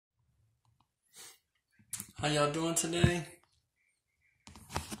How y'all doing today?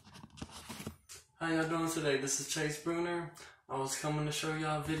 This is Chase Brunner. I was coming to show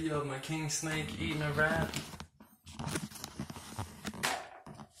y'all a video of my king snake eating a rat.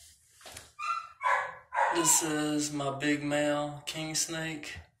 This is my big male king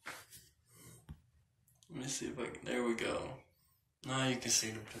snake. Let me see if I can, there we go. Now you can see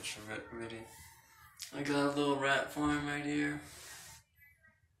the picture already. I got a little rat for him right here.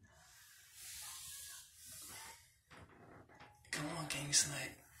 Come on, king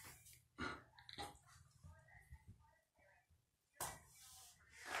snake.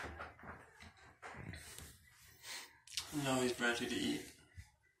 You know he's ready to eat.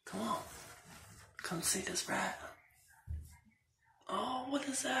 Come on. Come see this rat. Oh, what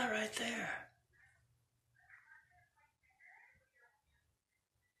is that right there?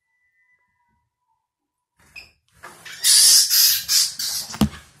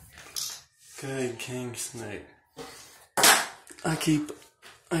 Good king snake. I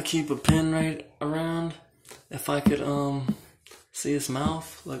keep a pin right around. If I could see his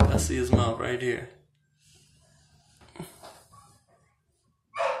mouth. Look, I see his mouth right here.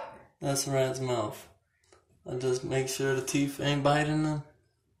 That's the rat's mouth. I just make sure the teeth ain't biting them.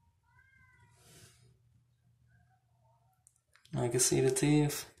 I can see the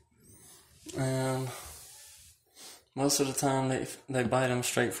teeth. And most of the time they bite them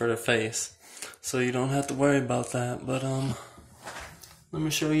straight for the face. So you don't have to worry about that. But let me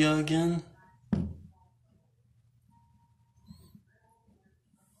show you again.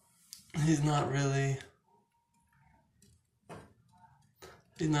 He's not really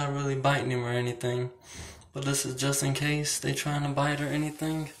biting him or anything, but this is just in case they trying to bite or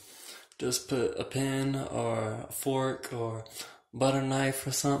anything. Just put a pin or a fork or butter knife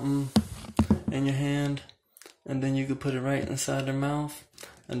or something in your hand, and then you can put it right inside their mouth,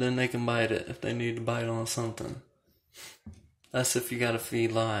 and then they can bite it if they need to bite on something. That's if you gotta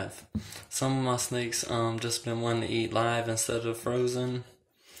feed live. Some of my snakes just been wanting to eat live instead of frozen.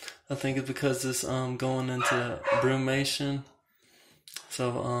 I think it's because it's going into brumation.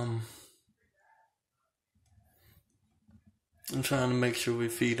 So, I'm trying to make sure we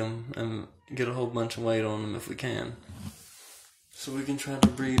feed them and get a whole bunch of weight on them if we can. So we can try to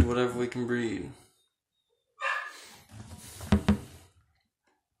breed whatever we can breed.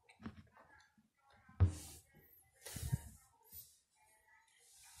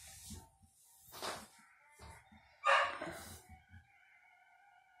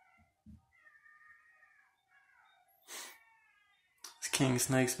 King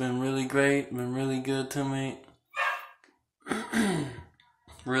snake's been really great, been really good to me.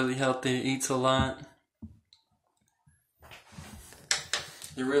 Really healthy, eats a lot.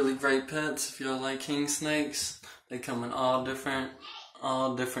 They're really great pets if y'all like king snakes. They come in all different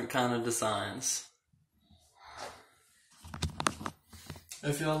kind of designs.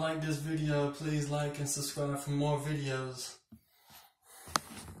 If y'all like this video, please like and subscribe for more videos.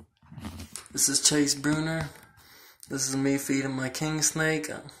 This is Chase Brunner. This is me feeding my king snake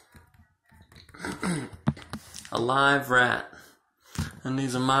a live rat. And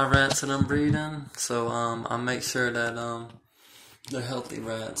these are my rats that I'm breeding. So I make sure that they're healthy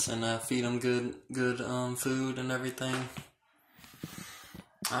rats, and I feed them good food and everything.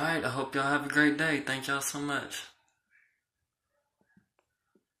 Alright, I hope y'all have a great day. Thank y'all so much.